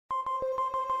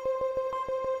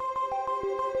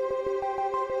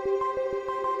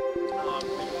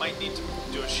need to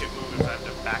do a ship move if I have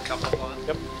to back up a lot.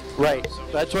 Yep. Right.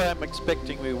 That's what I'm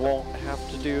expecting we won't have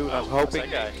to do. I'm hoping.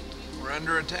 That guy. We're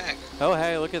under attack. Oh,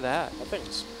 hey, look at that. I think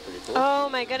it's pretty cool. Oh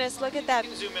my goodness, look at that.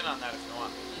 You can zoom in on that if you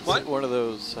want. What? One of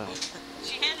those.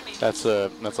 She handed me. That's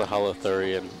a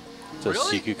holothurian. It's a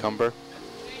Really? sea cucumber.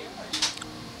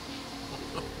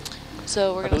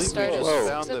 So we're I going to believe start we a just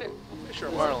found exhibit. it. Fish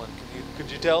or marlin?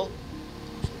 Could you tell?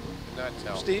 Not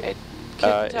tell. Steve? I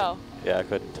couldn't tell. Yeah, I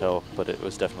couldn't tell, but it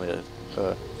was definitely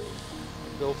a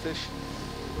Billfish?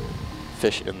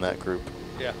 fish in that group.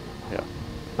 Yeah.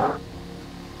 Yeah.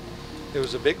 It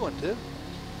was a big one too.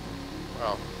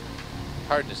 Well,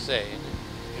 hard to say.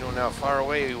 You don't know how far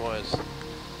away he was.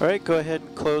 All right, go ahead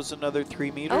and close another 3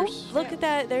 meters. Oh, look at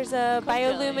that. There's a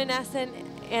bioluminescent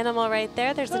animal right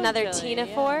there. There's another Conchilly,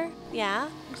 ctenophore. Yeah.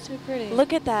 So pretty.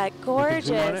 Look at that. Gorgeous.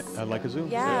 Zoom on it? I'd like a zoom.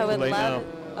 Yeah, I Too would late love.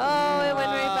 Oh, it went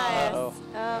right by us. Uh-oh.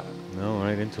 Oh, No,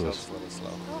 right into us. It's a little slow.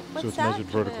 oh, what's it's that? measured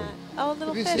vertically. Kinda- Oh, little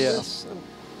Have you fish. seen Yeah. this? I'm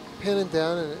pinning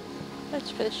down and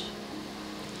That's fish.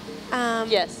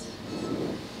 Yes.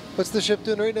 what's the ship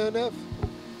doing right now, Nev?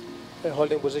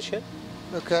 Holding position.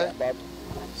 Okay.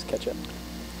 Just catch up.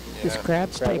 This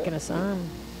crab's Grab it. taking us on.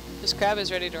 This crab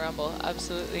is ready to rumble.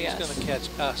 Absolutely, yes. It's going to catch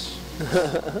us.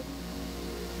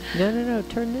 No,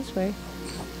 turn this way.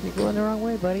 You're going the wrong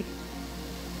way, buddy.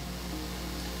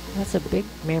 That's a big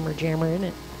mammer jammer, isn't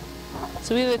it?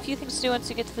 So we have a few things to do once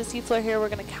we get to the seafloor here. We're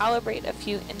going to calibrate a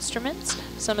few instruments,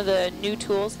 some of the new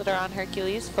tools that are on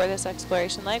Hercules for this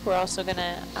exploration leg. We're also going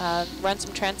to run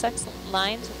some transect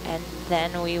lines, and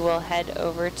then we will head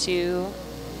over to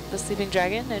the Sleeping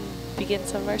Dragon and begin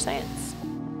some of our science.